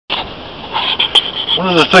One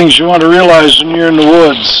of the things you want to realize when you're in the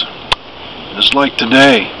woods is like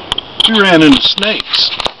today. We ran into snakes.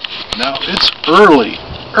 Now it's early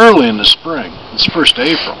in the spring. It's 1st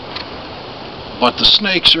April. But the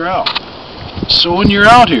snakes are out. So when you're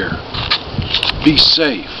out here, be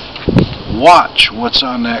safe. Watch what's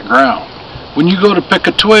on that ground. When you go to pick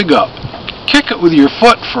a twig up, kick it with your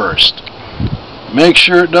foot first. Make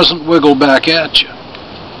sure it doesn't wiggle back at you.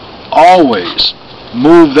 Always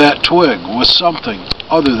move that twig with something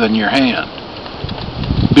other than your hand.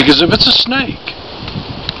 Because if it's a snake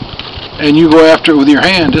and you go after it with your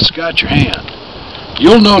hand, it's got your hand.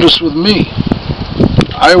 You'll notice with me,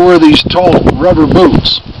 I wear these tall rubber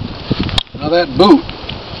boots. Now that boot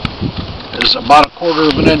is about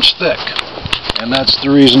 1/4 of an inch thick, and that's the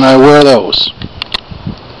reason I wear those.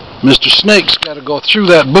 Mr. Snake's got to go through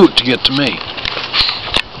that boot to get to me.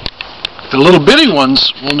 The little bitty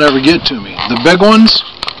ones will never get to me. The big ones,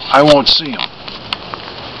 I won't see them.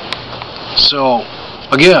 So,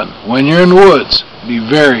 again, when you're in the woods, be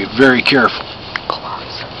very, very careful.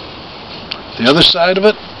 The other side of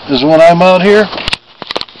it is when I'm out here,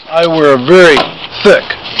 I wear a very thick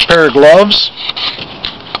pair of gloves,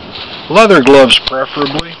 leather gloves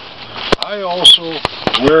preferably. I also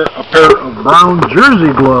wear a pair of brown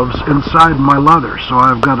jersey gloves inside my leather, so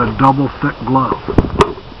I've got a double thick glove.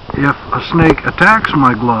 If a snake attacks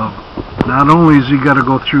my glove, not only has he got to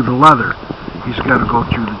go through the leather, he's got to go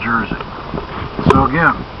through the jersey. So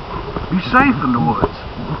again, be safe in the woods.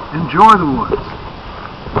 Enjoy the woods.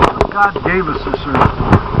 What God gave us this earth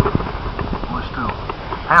was to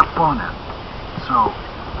have fun in. So,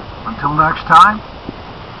 until next time,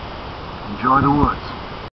 enjoy the woods.